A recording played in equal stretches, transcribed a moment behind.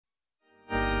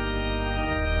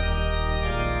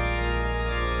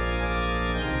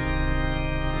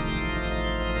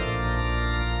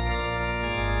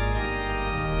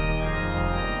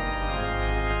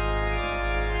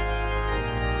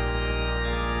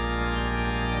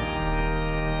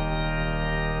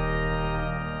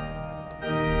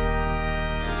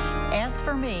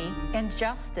me, in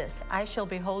justice, I shall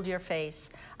behold your face.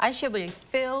 I shall be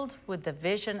filled with the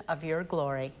vision of your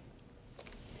glory.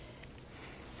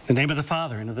 In the name of the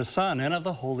Father, and of the Son, and of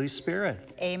the Holy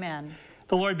Spirit. Amen.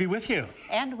 The Lord be with you.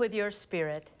 And with your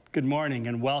spirit. Good morning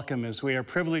and welcome as we are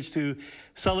privileged to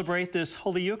celebrate this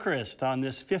Holy Eucharist on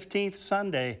this 15th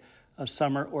Sunday of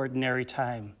Summer Ordinary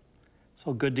Time.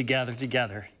 So good to gather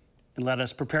together, and let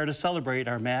us prepare to celebrate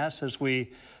our Mass as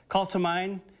we call to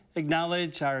mind,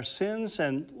 acknowledge our sins,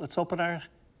 and let's open our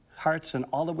hearts and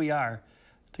all that we are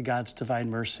to God's divine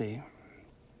mercy.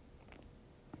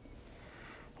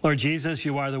 Lord Jesus,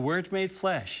 you are the Word made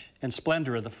flesh and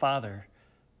splendor of the Father.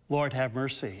 Lord, have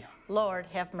mercy. Lord,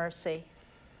 have mercy.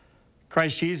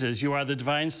 Christ Jesus, you are the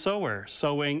divine sower,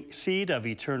 sowing seed of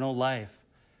eternal life.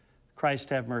 Christ,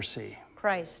 have mercy.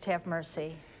 Christ, have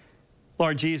mercy.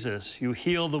 Lord Jesus, you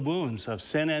heal the wounds of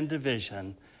sin and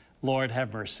division. Lord,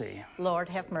 have mercy. Lord,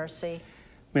 have mercy.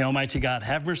 May Almighty God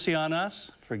have mercy on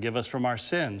us, forgive us from our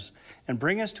sins, and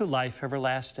bring us to life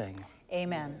everlasting.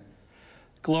 Amen.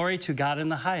 Glory to God in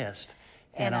the highest,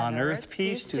 and on earth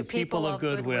peace to people of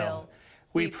good will.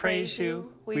 We praise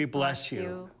you, we bless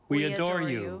you, we adore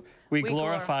you, we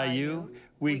glorify you,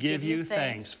 we give you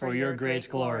thanks for your great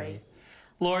glory.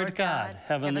 Lord God,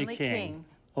 heavenly King,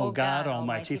 O God,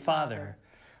 almighty Father,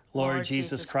 Lord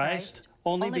Jesus Christ,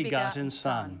 only begotten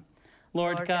Son,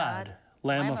 Lord God,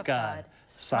 Lamb of God,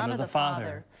 Son of the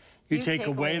Father, you take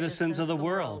away the sins of the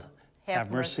world, have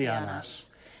mercy on us.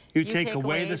 You take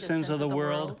away the sins of the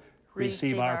world,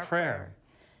 receive our prayer.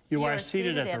 You are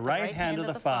seated at the right hand of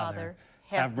the Father,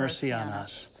 have mercy on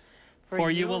us. For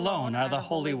you alone are the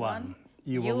Holy One,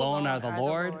 you alone are the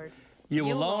Lord, you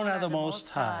alone are the Most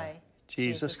High,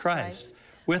 Jesus Christ,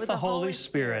 with the Holy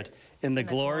Spirit, in the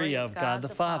glory of God the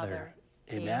Father.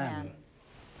 Amen.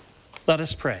 Let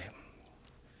us pray.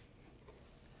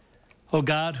 O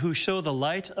God, who show the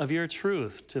light of your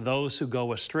truth to those who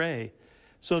go astray,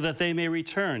 so that they may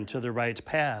return to the right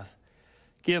path,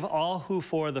 give all who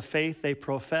for the faith they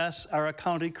profess are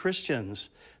accounted Christians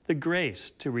the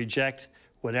grace to reject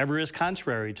whatever is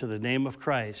contrary to the name of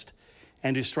Christ,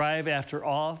 and to strive after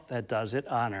all that does it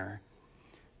honor.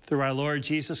 Through our Lord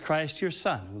Jesus Christ, your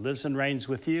Son, who lives and reigns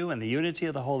with you in the unity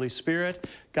of the Holy Spirit,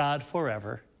 God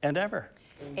forever and ever.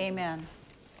 Amen.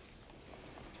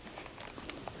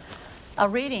 A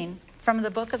reading from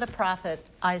the book of the prophet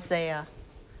Isaiah.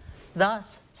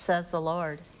 Thus says the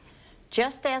Lord,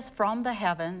 just as from the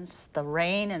heavens the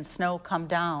rain and snow come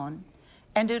down,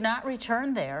 and do not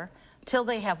return there till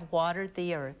they have watered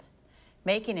the earth,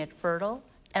 making it fertile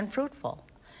and fruitful,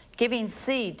 giving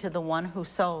seed to the one who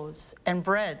sows, and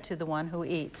bread to the one who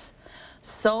eats,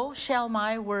 so shall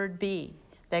my word be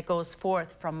that goes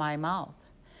forth from my mouth.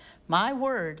 My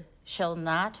word shall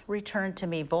not return to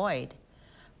me void,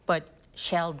 but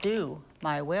shall do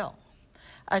my will,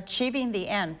 achieving the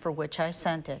end for which I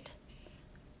sent it.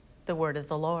 The word of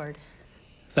the Lord.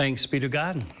 Thanks be to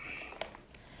God.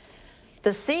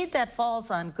 The seed that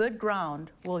falls on good ground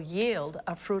will yield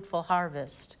a fruitful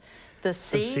harvest. The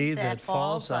seed that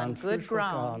falls on good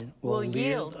ground will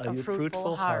yield a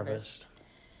fruitful harvest.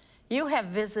 You have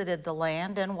visited the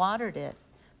land and watered it.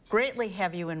 Greatly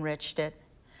have you enriched it.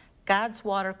 God's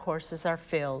watercourses are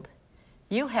filled.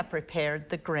 You have prepared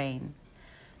the grain.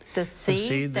 The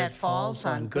seed that falls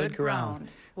on good ground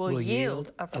will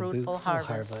yield a fruitful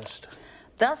harvest.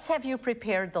 Thus have you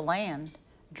prepared the land,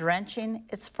 drenching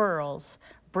its furrows,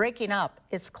 breaking up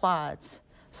its clods,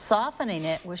 softening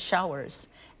it with showers,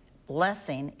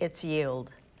 blessing its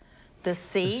yield. The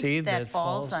seed that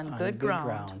falls on good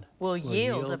ground will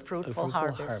yield a fruitful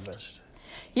harvest.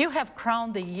 You have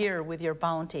crowned the year with your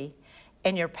bounty,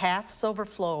 and your paths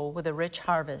overflow with a rich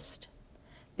harvest.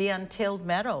 The untilled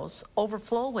meadows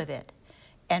overflow with it,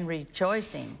 and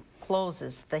rejoicing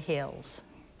closes the hills.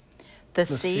 The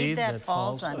seed that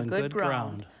falls on good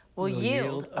ground will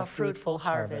yield a fruitful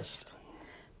harvest.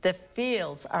 The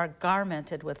fields are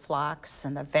garmented with flocks,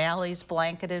 and the valleys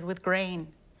blanketed with grain.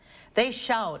 They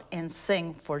shout and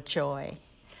sing for joy.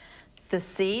 The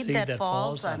seed that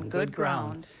falls on good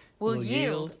ground will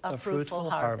yield a fruitful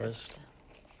harvest.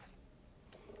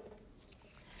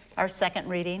 Our second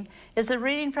reading is a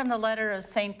reading from the letter of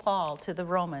St. Paul to the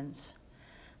Romans.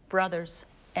 Brothers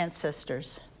and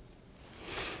sisters,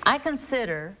 I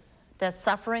consider that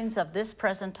sufferings of this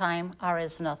present time are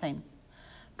as nothing,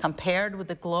 compared with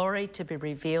the glory to be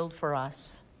revealed for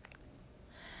us.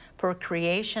 For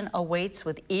creation awaits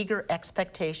with eager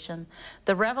expectation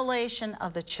the revelation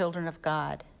of the children of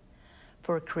God.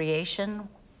 For creation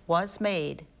was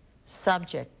made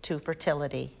subject to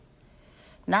fertility,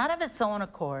 not of its own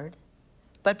accord,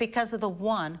 but because of the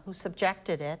one who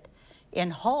subjected it, in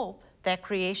hope that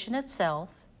creation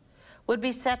itself would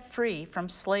be set free from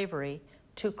slavery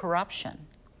to corruption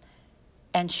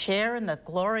and share in the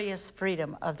glorious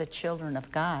freedom of the children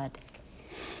of God.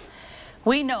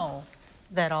 We know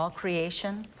that all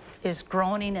creation is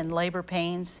groaning in labor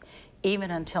pains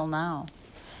even until now.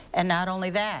 And not only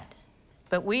that,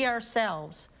 but we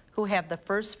ourselves who have the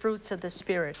first fruits of the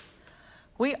Spirit,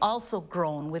 we also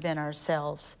groan within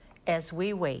ourselves as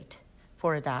we wait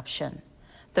for adoption,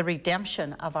 the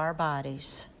redemption of our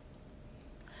bodies.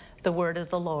 The word of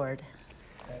the Lord.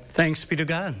 Thanks be to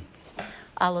God.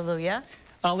 Alleluia.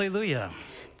 Alleluia.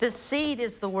 The seed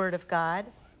is the word of God.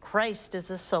 Christ is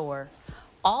the sower.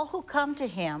 All who come to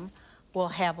him will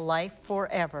have life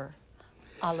forever.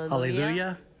 Alleluia.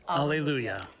 Alleluia.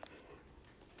 Alleluia.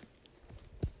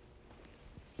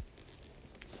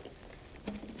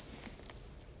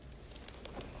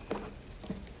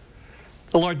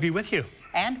 The Lord be with you.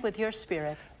 And with your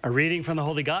spirit. A reading from the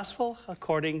Holy Gospel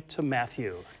according to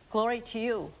Matthew. Glory to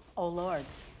you, O Lord.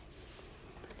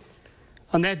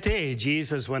 On that day,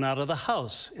 Jesus went out of the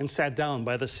house and sat down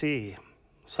by the sea.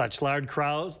 Such large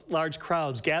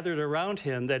crowds gathered around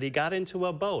him that he got into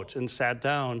a boat and sat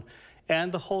down,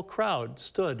 and the whole crowd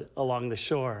stood along the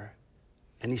shore.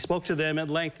 And he spoke to them at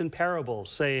length in parables,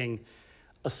 saying,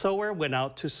 "A sower went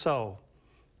out to sow.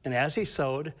 And as he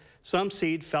sowed, some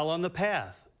seed fell on the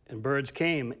path, and birds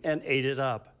came and ate it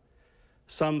up.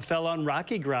 Some fell on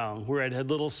rocky ground where it had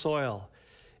little soil.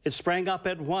 It sprang up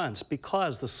at once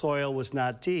because the soil was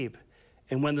not deep.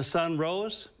 And when the sun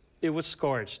rose, it was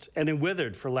scorched, and it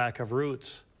withered for lack of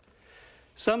roots.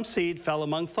 Some seed fell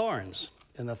among thorns,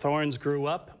 and the thorns grew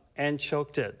up and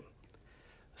choked it.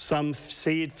 Some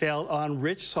seed fell on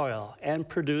rich soil and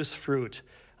produced fruit,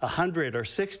 100 or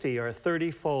 60 or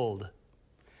 30-fold.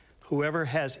 Whoever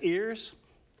has ears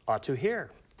ought to hear."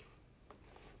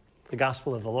 The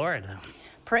Gospel of the Lord.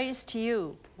 Praise to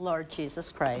you, Lord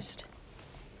Jesus Christ.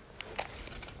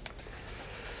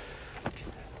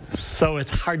 So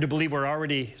it's hard to believe we're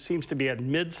already, seems to be at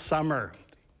midsummer,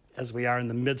 as we are in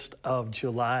the midst of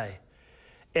July.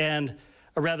 And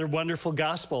a rather wonderful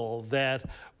gospel that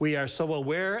we are so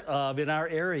aware of in our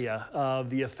area of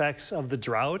the effects of the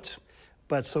drought,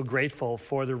 but so grateful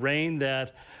for the rain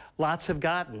that lots have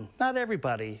gotten. Not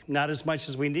everybody, not as much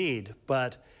as we need,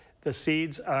 but the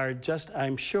seeds are just,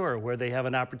 I'm sure, where they have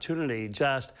an opportunity,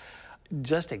 just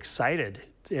excited,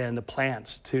 and the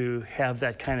plants to have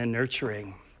that kind of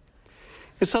nurturing.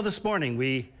 And so this morning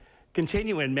we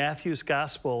continue in Matthew's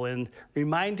gospel and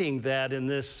reminding that in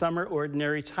this summer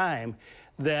ordinary time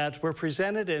that we're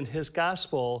presented in his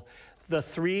gospel the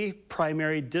three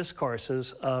primary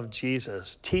discourses of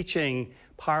Jesus, teaching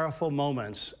powerful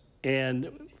moments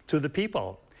to the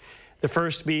people. The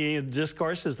first being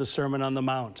discourse is the Sermon on the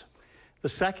Mount. The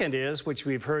second is, which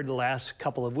we've heard the last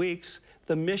couple of weeks,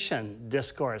 the mission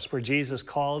discourse, where Jesus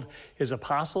called his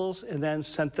apostles and then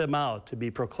sent them out to be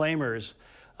proclaimers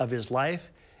of his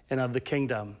life and of the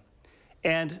kingdom.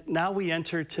 And now we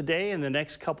enter today and the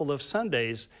next couple of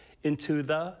Sundays into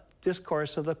the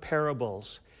discourse of the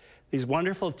parables. These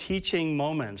wonderful teaching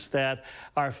moments that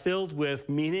are filled with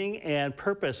meaning and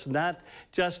purpose, not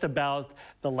just about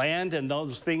the land and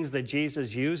those things that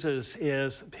Jesus uses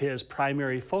as his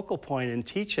primary focal point in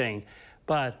teaching,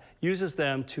 but uses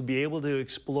them to be able to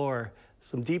explore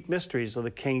some deep mysteries of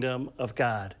the kingdom of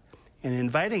God, and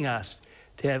inviting us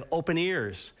to have open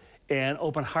ears and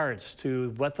open hearts to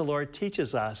what the Lord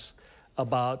teaches us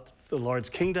about the Lord's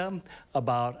kingdom,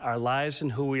 about our lives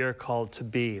and who we are called to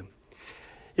be.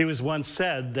 It was once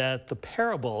said that the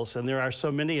parables, and there are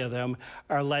so many of them,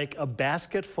 are like a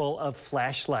basket full of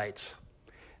flashlights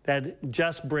that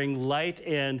just bring light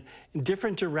in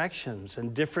different directions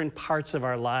and different parts of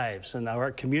our lives and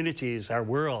our communities, our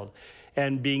world,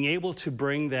 and being able to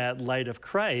bring that light of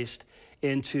Christ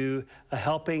into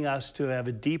helping us to have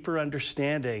a deeper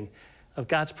understanding of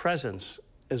God's presence,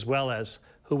 as well as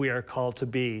who we are called to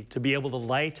be able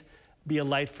to be a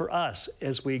light for us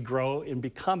as we grow in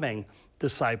becoming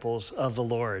disciples of the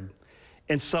Lord.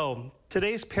 And so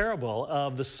today's parable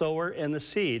of the sower and the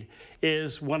seed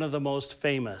is one of the most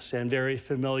famous and very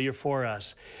familiar for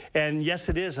us. And yes,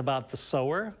 it is about the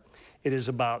sower, it is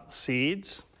about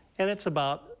seeds, and it's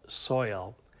about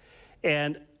soil.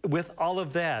 And with all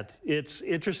of that, it's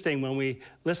interesting when we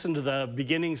listen to the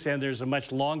beginnings, and there's a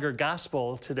much longer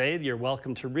gospel today you're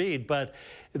welcome to read, but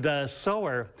the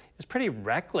sower is pretty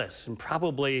reckless, and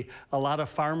probably a lot of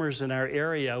farmers in our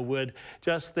area would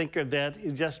just think of that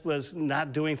he just was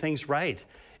not doing things right.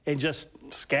 and just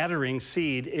scattering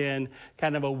seed in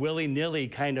kind of a willy-nilly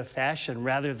kind of fashion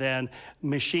rather than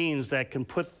machines that can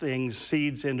put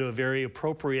seeds into a very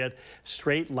appropriate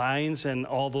straight lines and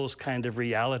all those kind of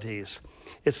realities.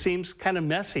 It seems kind of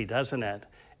messy, doesn't it?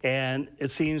 And it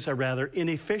seems a rather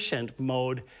inefficient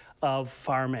mode of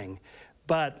farming.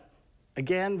 But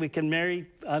again, we can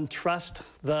trust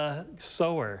the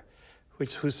sower,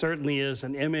 who certainly is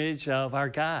an image of our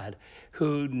God,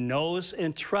 who knows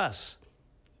and trusts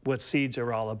what seeds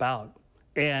are all about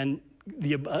and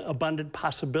the abundant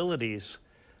possibilities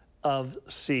of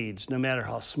seeds, no matter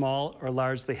how small or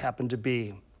large they happen to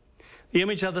be. The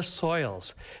image of the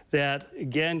soils that,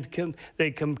 again,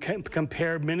 they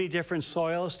compare many different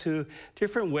soils to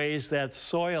different ways that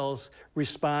soils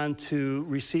respond to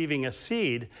receiving a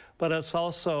seed, but it's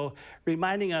also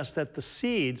reminding us that the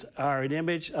seeds are an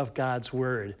image of God's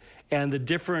word and the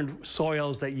different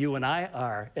soils that you and I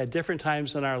are at different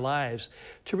times in our lives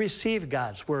to receive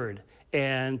God's word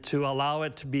and to allow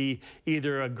it to be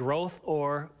either a growth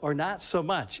or not so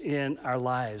much in our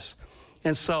lives.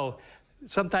 And so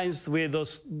sometimes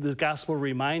the gospel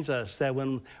reminds us that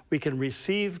when we can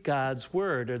receive God's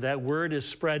word, or that word is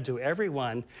spread to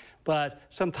everyone, but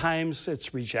sometimes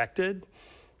it's rejected.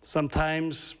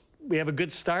 Sometimes we have a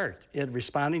good start in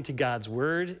responding to God's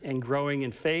word and growing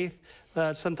in faith.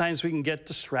 Sometimes we can get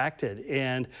distracted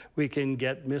and we can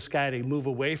get misguided, move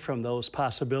away from those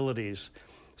possibilities.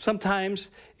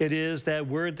 Sometimes it is that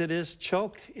word that is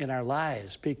choked in our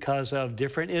lives because of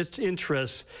different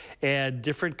interests and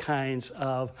different kinds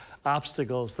of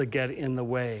obstacles that get in the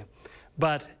way.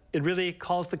 But it really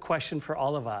calls the question for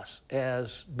all of us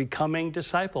as becoming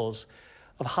disciples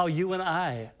of how you and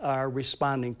I are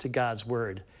responding to God's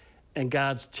word and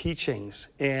God's teachings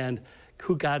and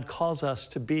who God calls us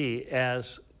to be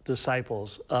as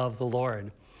disciples of the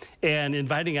Lord. And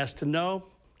inviting us to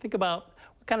think about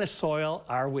what kind of soil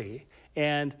are we?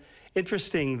 And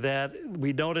interesting that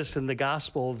we notice in the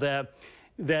gospel that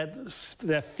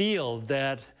field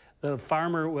that the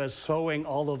farmer was sowing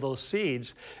all of those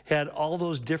seeds had all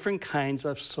those different kinds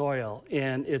of soil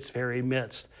in its very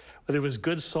midst. Whether it was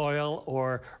good soil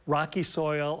or rocky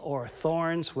soil or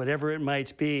thorns, whatever it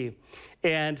might be.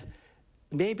 And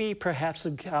maybe perhaps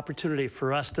an opportunity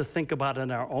for us to think about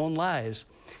in our own lives,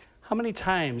 how many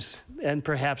times, and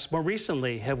perhaps more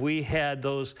recently, have we had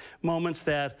those moments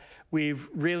that we've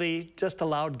really just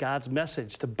allowed God's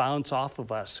message to bounce off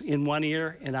of us in one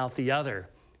ear and out the other,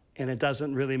 and it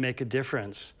doesn't really make a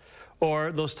difference?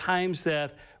 Or those times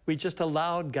that we just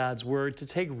allowed God's word to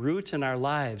take root in our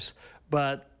lives,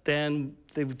 but then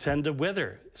they tend to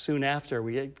wither soon after.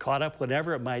 We get caught up,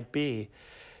 whatever it might be.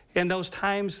 And those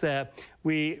times that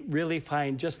we really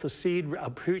find just the seed,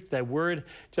 that word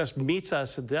just meets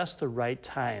us at just the right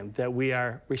time, that we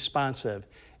are responsive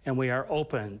and we are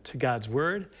open to God's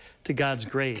word, to God's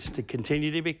grace, to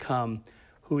continue to become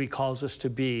who he calls us to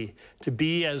be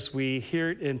as we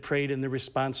hear it and prayed in the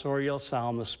responsorial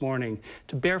psalm this morning,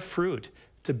 to bear fruit,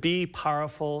 to be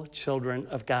powerful children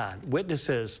of God,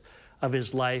 witnesses of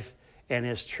his life and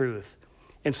his truth.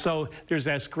 And so there's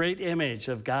this great image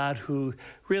of God who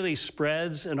really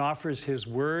spreads and offers his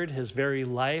word, his very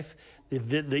life,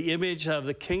 the image of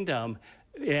the kingdom,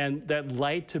 and that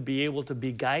light to be able to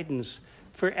be guidance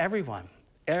for everyone,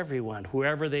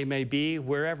 whoever they may be,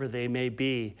 wherever they may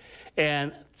be.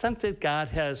 And something that God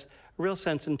has a real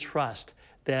sense and trust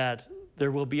that there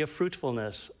will be a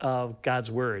fruitfulness of God's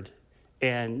word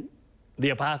and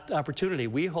the opportunity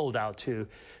we hold out to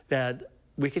that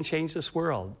we can change this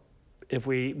world if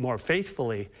we more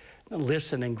faithfully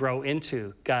listen and grow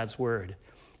into God's word.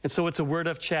 And so it's a word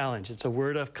of challenge. It's a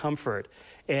word of comfort.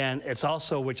 And it's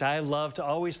also, which I love to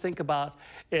always think about,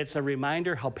 it's a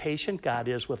reminder how patient God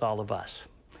is with all of us.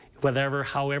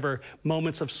 However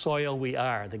moments of soil we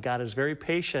are, that God is very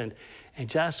patient and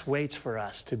just waits for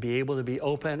us to be able to be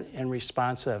open and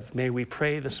responsive. May we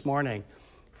pray this morning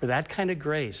for that kind of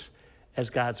grace as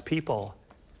God's people,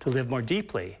 to live more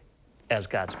deeply as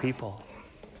God's people.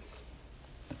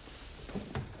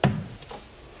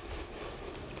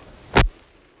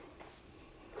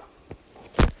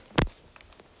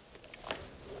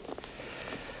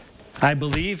 I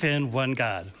believe in one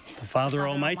God, the Father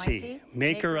Almighty,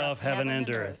 maker of heaven and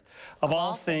earth, of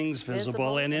all things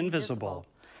visible and invisible.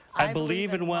 I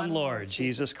believe in one Lord,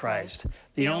 Jesus Christ,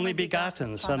 the only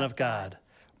begotten Son of God,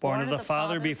 born of the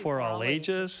Father before all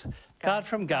ages, God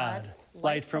from God,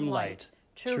 light from light,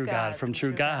 true God from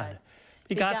true God,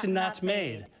 begotten not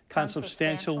made,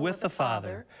 consubstantial with the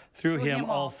Father, through him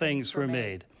all things were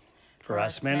made. For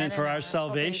us men and for our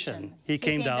salvation, he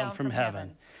came down from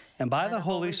heaven, and by the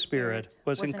Holy Spirit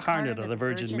was incarnate of the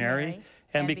Virgin Mary,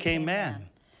 and became man.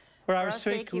 For our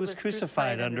sake he was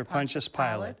crucified under Pontius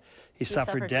Pilate. He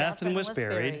suffered death and was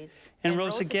buried, and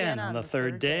rose again on the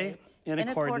third day in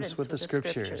accordance with the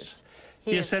Scriptures.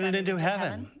 He ascended into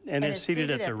heaven and is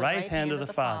seated at the right hand of the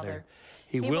Father.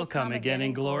 He will come again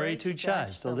in glory to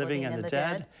judge the living and the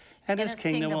dead, and his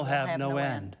kingdom will have no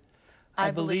end.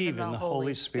 I believe in the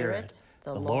Holy Spirit,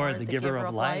 the Lord, the giver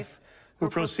of life, who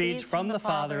proceeds from the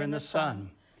Father and the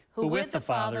Son, who with the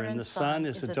Father and the Son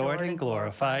is adored and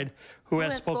glorified, who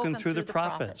has spoken through the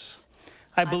prophets.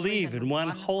 I believe in one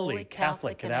holy,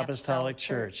 Catholic, and Apostolic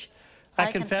Church.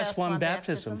 I confess one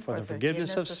baptism for the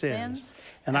forgiveness of sins,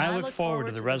 and I look forward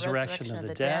to the resurrection of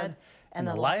the dead and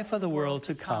the life of the world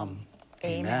to come.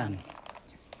 Amen.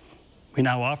 We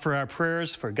now offer our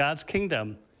prayers for God's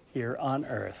kingdom here on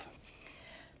earth.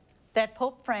 That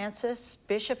Pope Francis,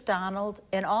 Bishop Donald,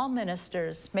 and all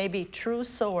ministers may be true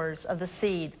sowers of the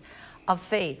seed of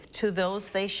faith to those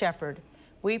they shepherd,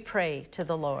 we pray to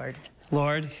the Lord.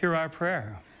 Lord, hear our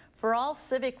prayer. For all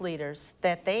civic leaders,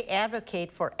 that they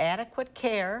advocate for adequate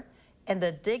care and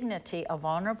the dignity of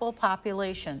vulnerable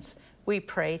populations, we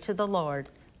pray to the Lord.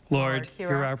 Lord,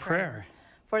 hear our prayer.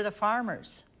 For the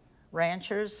farmers,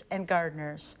 ranchers, and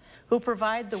gardeners who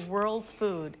provide the world's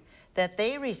food, that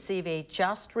they receive a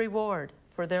just reward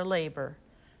for their labor,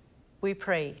 we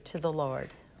pray to the Lord.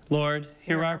 Lord,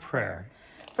 hear our prayer.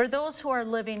 For those who are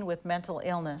living with mental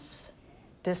illness,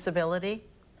 disability,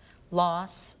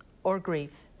 loss, or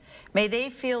grief, may they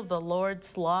feel the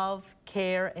Lord's love,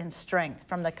 care, and strength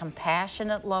from the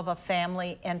compassionate love of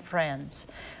family and friends.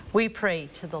 We pray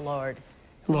to the Lord.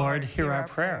 Lord, hear our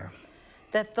prayer.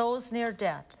 That those near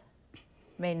death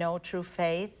may know true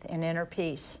faith and inner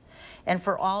peace, and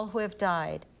for all who have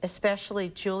died, especially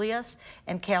Julius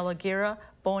and Caligira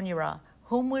Bonera,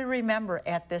 whom we remember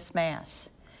at this Mass,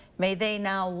 may they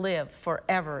now live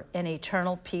forever in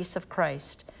eternal peace of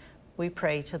Christ. We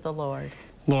pray to the Lord.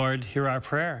 Lord, hear our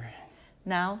prayer.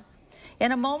 Now,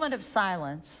 in a moment of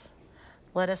silence,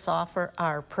 let us offer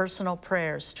our personal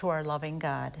prayers to our loving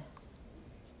God.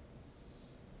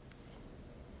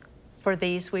 For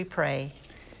these we pray.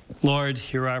 Lord,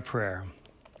 hear our prayer.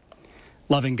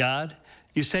 Loving God,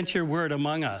 you sent your word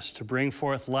among us to bring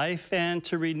forth life and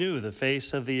to renew the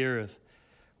face of the earth.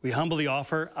 We humbly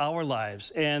offer our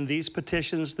lives and these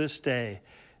petitions this day,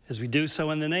 as we do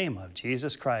so in the name of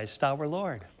Jesus Christ, our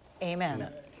Lord. Amen.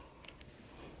 Amen.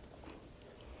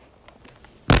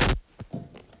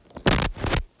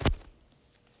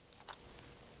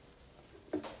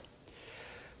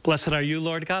 Blessed are you,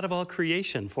 Lord God of all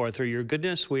creation, for through your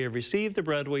goodness we have received the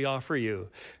bread we offer you.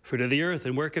 Fruit of the earth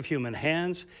and work of human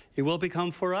hands, it will become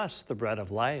for us the bread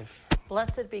of life.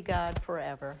 Blessed be God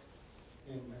forever.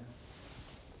 Amen.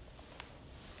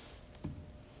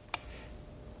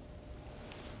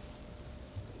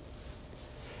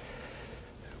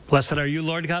 Blessed are you,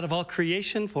 Lord God of all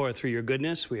creation, for through your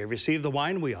goodness we have received the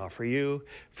wine we offer you.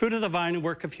 Fruit of the vine and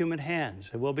work of human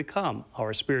hands, it will become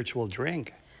our spiritual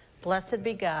drink. Blessed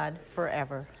be God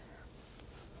forever.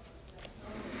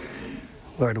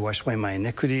 Lord, wash away my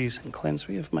iniquities and cleanse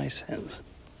me of my sins.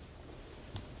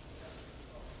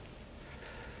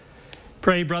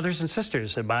 Pray, brothers and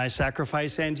sisters, that my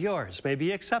sacrifice and yours may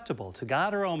be acceptable to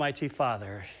God, our Almighty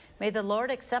Father. May the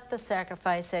Lord accept the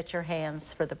sacrifice at your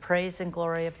hands for the praise and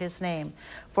glory of his name,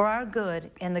 for our good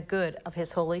and the good of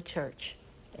his holy church.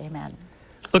 Amen.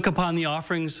 Look upon the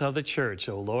offerings of the church,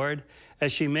 O Lord,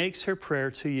 as she makes her prayer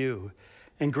to you,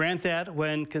 and grant that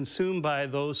when consumed by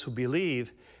those who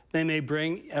believe, they may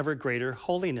bring ever greater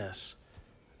holiness.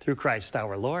 Through Christ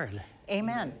our Lord.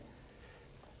 Amen.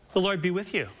 The Lord be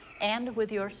with you. And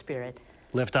with your spirit.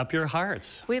 Lift up your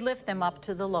hearts. We lift them up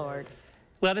to the Lord.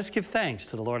 Let us give thanks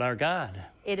to the Lord our God.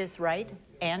 It is right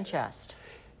and just.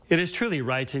 It is truly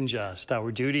right and just,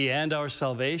 our duty and our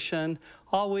salvation,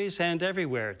 always and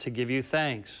everywhere to give you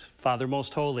thanks, Father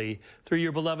most holy, through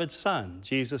your beloved Son,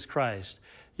 Jesus Christ,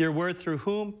 your word through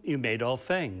whom you made all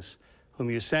things, whom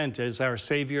you sent as our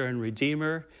Savior and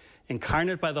Redeemer,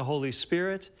 incarnate by the Holy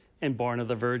Spirit and born of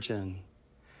the Virgin.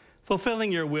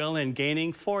 Fulfilling your will and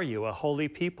gaining for you a holy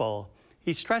people,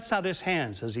 he stretched out his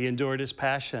hands as he endured his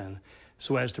passion,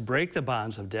 so as to break the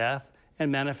bonds of death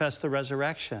and manifest the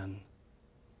resurrection.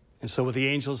 And so with the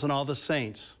angels and all the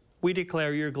saints, we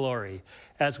declare your glory,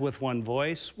 as with one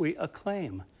voice we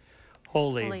acclaim.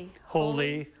 Holy, holy,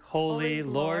 holy, holy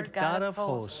Lord God of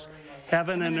hosts,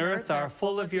 heaven and earth are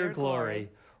full of your glory.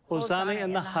 Hosanna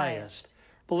in the highest.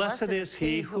 Blessed is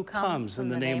he who comes in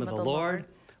the name of the Lord.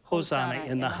 Hosanna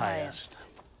in the highest.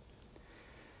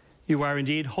 You are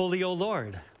indeed holy, O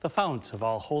Lord, the fount of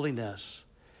all holiness.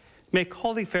 Make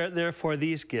holy, therefore,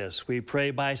 these gifts, we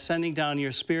pray, by sending down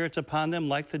your Spirit upon them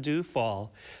like the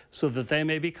dewfall, so that they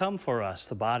may become for us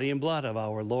the body and blood of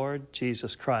our Lord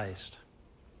Jesus Christ.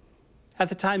 At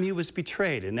the time he was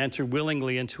betrayed and entered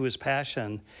willingly into his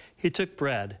passion, he took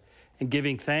bread, and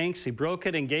giving thanks, he broke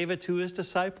it and gave it to his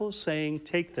disciples, saying,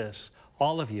 "Take this,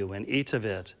 all of you, and eat of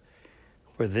it,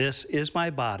 for this is my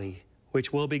body,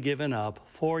 which will be given up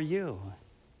for you."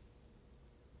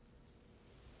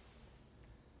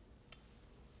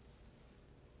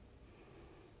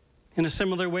 In a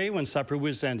similar way, when supper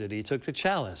was ended, he took the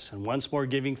chalice, and once more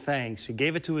giving thanks, he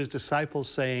gave it to his disciples,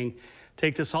 saying,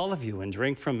 "Take this, all of you, and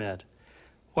drink from it.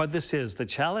 What this is, the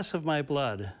chalice of my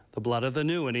blood, the blood of the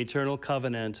new and eternal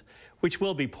covenant, which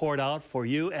will be poured out for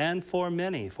you and for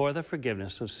many for the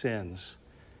forgiveness of sins.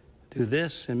 Do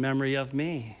this in memory of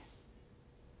me."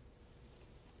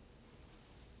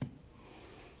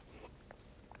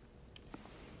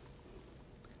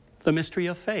 The mystery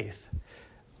of faith.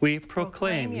 We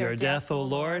proclaim your death, O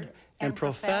Lord, and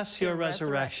profess your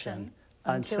resurrection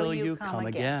until you come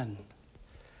again.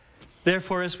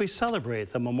 Therefore, as we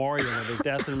celebrate the memorial of his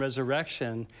death and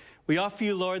resurrection, we offer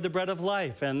you, Lord, the bread of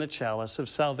life and the chalice of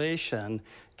salvation,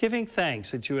 giving thanks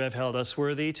that you have held us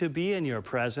worthy to be in your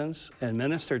presence and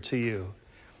minister to you.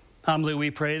 Humbly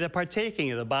we pray that,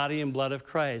 partaking of the body and blood of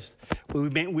Christ,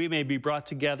 we may be brought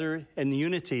together in the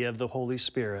unity of the Holy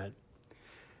Spirit.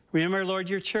 Remember, Lord,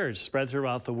 your church spread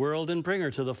throughout the world, and bring her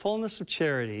to the fullness of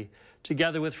charity,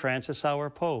 together with Francis our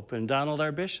Pope and Donald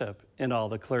our Bishop and all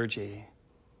the clergy.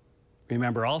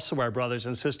 Remember also our brothers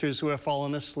and sisters who have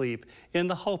fallen asleep in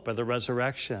the hope of the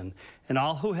resurrection, and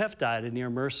all who have died in your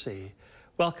mercy.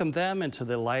 Welcome them into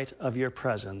the light of your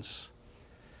presence.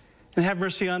 And have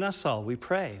mercy on us all, we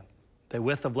pray, that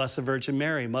with the Blessed Virgin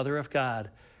Mary, Mother of God,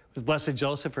 with Blessed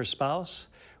Joseph, her spouse,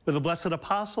 with the blessed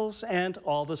apostles and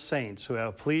all the saints who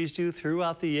have pleased you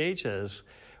throughout the ages,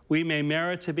 we may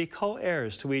merit to be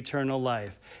co-heirs to eternal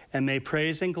life, and may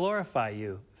praise and glorify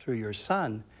you through your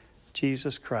Son,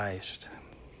 Jesus Christ.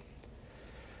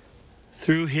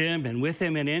 Through him and with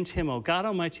him and in him, O God,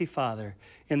 Almighty Father,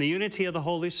 in the unity of the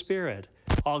Holy Spirit,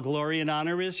 all glory and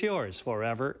honor is yours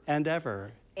forever and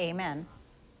ever. Amen.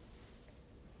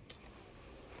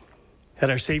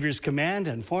 At our Savior's command,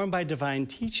 and formed by divine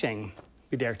teaching,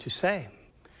 we dare to say,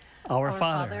 Our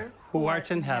Father, who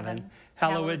art in heaven,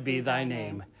 hallowed be thy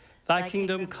name. Thy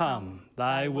kingdom come,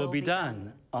 thy will be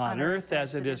done, on earth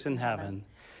as it is in heaven.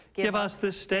 Give us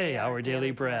this day our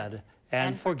daily bread,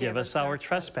 and forgive us our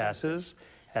trespasses,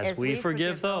 as we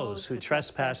forgive those who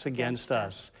trespass against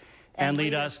us. And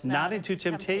lead us not into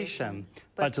temptation,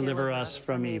 but deliver us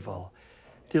from evil.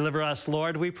 Deliver us,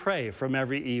 Lord, we pray, from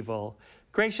every evil.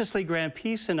 Graciously grant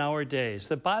peace in our days,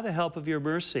 that by the help of your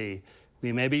mercy,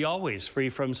 we may be always free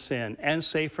from sin and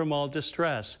safe from all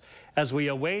distress, as we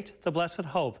await the blessed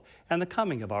hope and the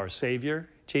coming of our Savior,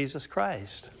 Jesus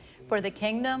Christ. For the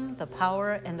kingdom, the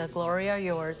power, and the glory are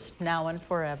yours, now and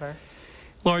forever.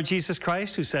 Lord Jesus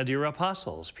Christ, who said to your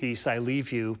apostles, "Peace I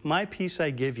leave you, my peace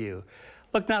I give you,"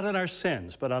 look not on our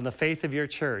sins, but on the faith of your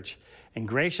church, and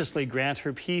graciously grant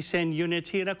her peace and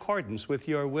unity in accordance with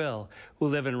your will, who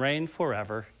live and reign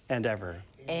forever and ever.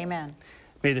 Amen.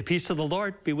 May the peace of the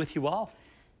Lord be with you all.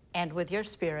 And with your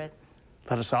spirit.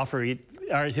 Let us offer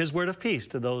his word of peace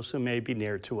to those who may be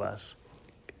near to us.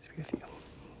 Peace be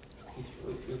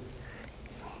with you.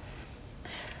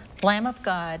 Lamb of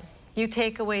God, you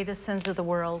take away the sins of the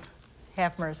world.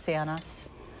 Have mercy on us.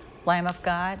 Lamb of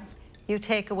God, you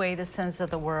take away the sins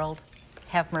of the world.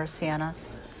 Have mercy on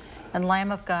us. And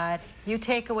Lamb of God, you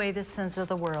take away the sins of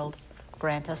the world.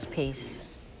 Grant us peace.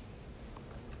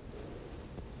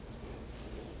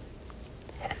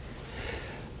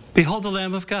 Behold the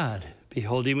Lamb of God.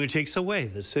 Behold him who takes away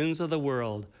the sins of the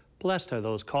world. Blessed are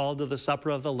those called to the supper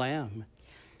of the Lamb.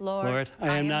 Lord,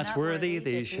 I am not worthy that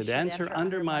you should enter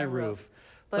under my roof,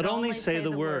 but only say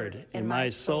the word, and my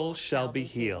soul shall be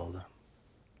healed.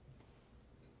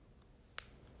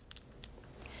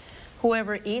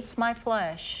 Whoever eats my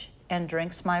flesh and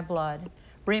drinks my blood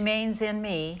remains in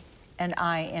me, and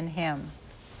I in him,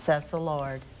 says the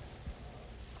Lord.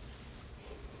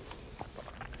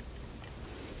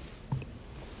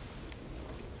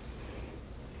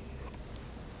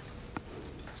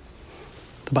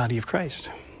 The body of Christ.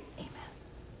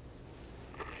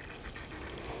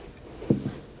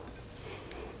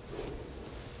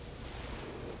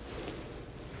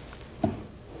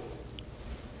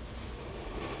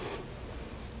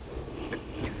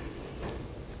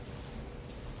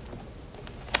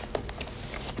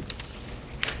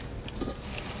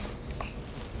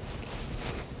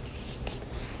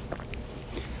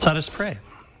 Let us pray.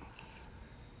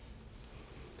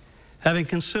 Having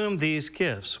consumed these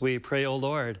gifts, we pray, O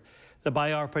Lord, that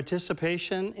by our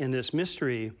participation in this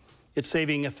mystery, its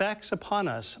saving effects upon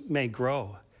us may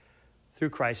grow. Through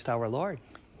Christ our Lord.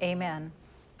 Amen.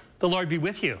 The Lord be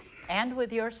with you. And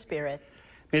with your spirit.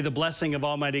 May the blessing of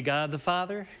Almighty God, the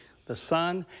Father, the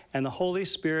Son, and the Holy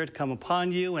Spirit come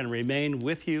upon you and remain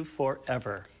with you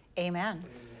forever. Amen.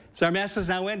 So our Mass is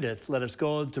now ended. Let us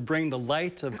go to bring the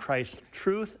light of Christ's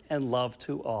truth and love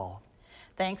to all.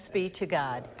 Thanks be to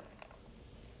God.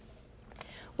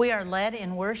 We are led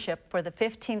in worship for the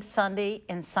 15th Sunday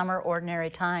in Summer Ordinary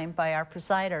Time by our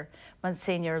presider,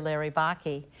 Monsignor Larry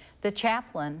Bakke, the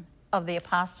chaplain of the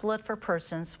Apostolate for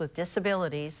Persons with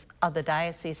Disabilities of the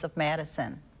Diocese of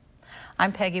Madison.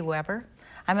 I'm Peggy Weber.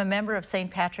 I'm a member of St.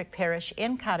 Patrick Parish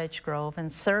in Cottage Grove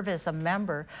and serve as a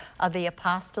member of the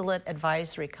Apostolate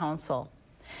Advisory Council.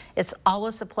 It's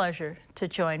always a pleasure to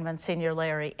join Monsignor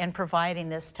Larry in providing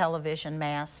this television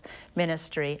Mass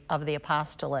ministry of the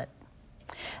Apostolate.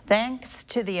 Thanks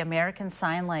to the American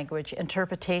Sign Language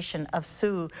interpretation of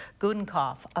Sue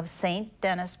Gudenkoff of St.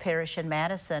 Denis Parish in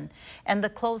Madison and the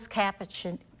closed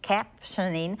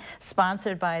captioning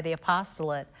sponsored by the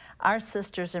Apostolate, our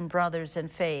sisters and brothers in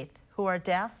faith who are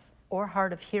deaf or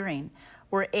hard of hearing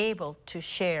were able to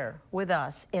share with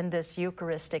us in this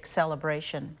Eucharistic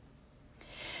celebration.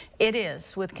 It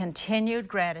is with continued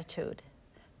gratitude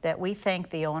that we thank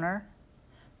the owner,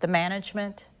 the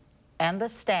management, and the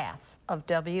staff of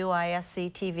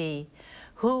WISC TV,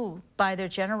 who, by their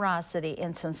generosity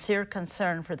and sincere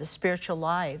concern for the spiritual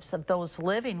lives of those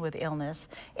living with illness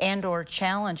and/or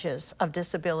challenges of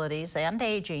disabilities and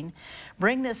aging,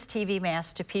 bring this TV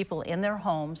Mass to people in their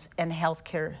homes and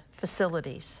healthcare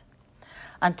facilities.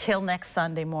 Until next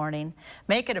Sunday morning,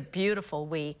 make it a beautiful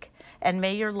week, and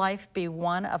may your life be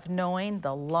one of knowing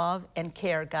the love and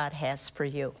care God has for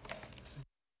you.